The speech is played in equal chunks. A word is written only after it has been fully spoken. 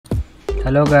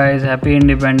Hello guys, happy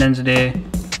Independence Day.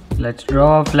 Let's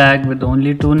draw a flag with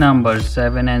only two numbers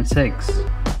 7 and 6.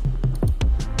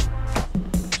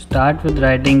 Start with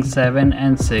writing 7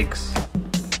 and 6.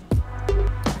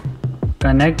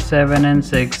 Connect 7 and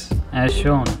 6 as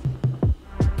shown.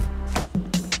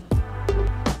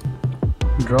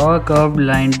 Draw a curved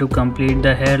line to complete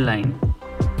the hairline.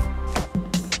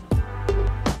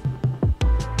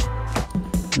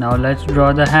 Now let's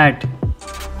draw the hat.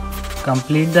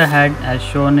 Complete the hat as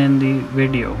shown in the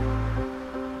video.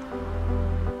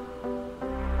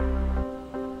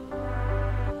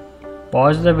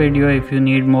 Pause the video if you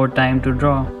need more time to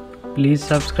draw. Please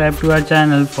subscribe to our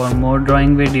channel for more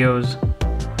drawing videos.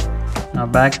 Now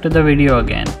back to the video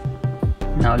again.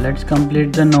 Now let's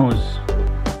complete the nose.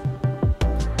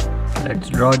 Let's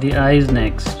draw the eyes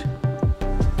next.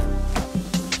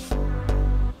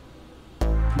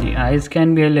 The eyes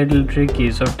can be a little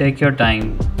tricky, so take your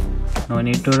time. No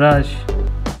need to rush.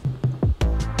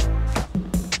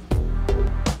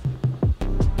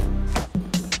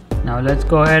 Now let's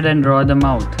go ahead and draw the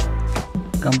mouth.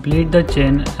 Complete the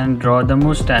chin and draw the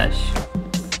mustache.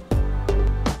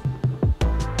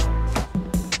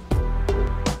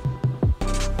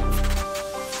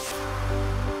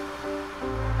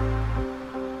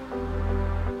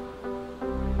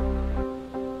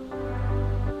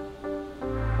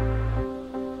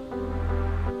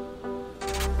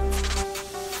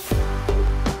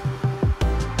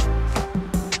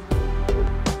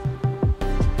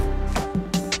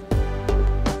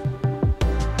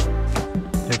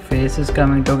 The face is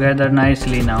coming together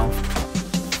nicely now.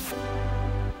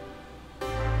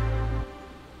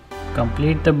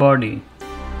 Complete the body.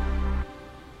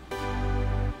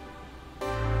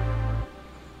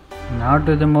 Now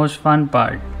to the most fun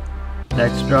part.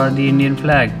 Let's draw the Indian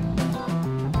flag.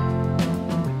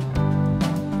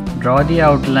 Draw the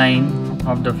outline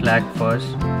of the flag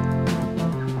first.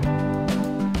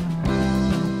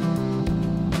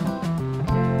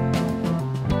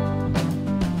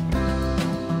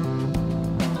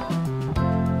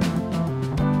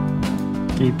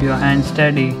 Keep your hand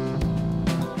steady.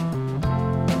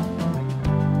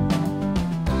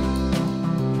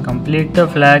 Complete the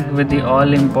flag with the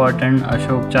all-important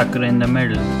Ashok Chakra in the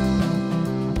middle.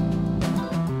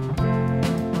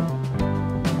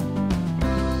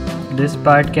 This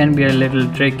part can be a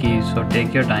little tricky, so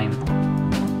take your time.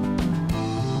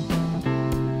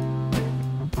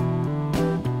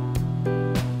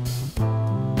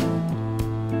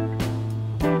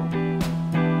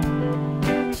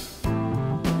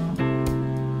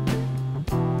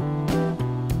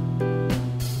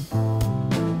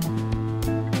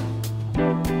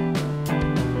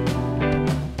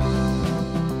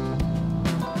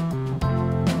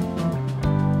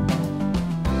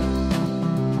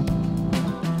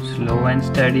 Slow and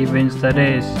steady wins the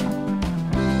race.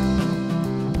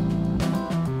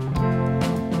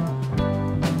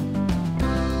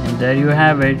 And there you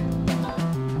have it.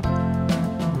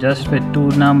 Just with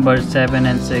two numbers 7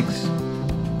 and 6.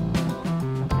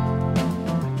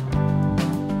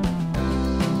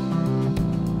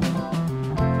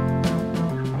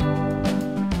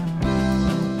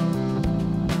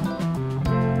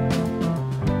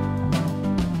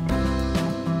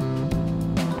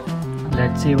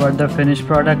 Let's see what the finished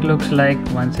product looks like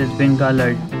once it's been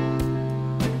colored.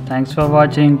 Thanks for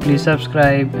watching. Please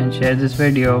subscribe and share this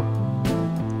video.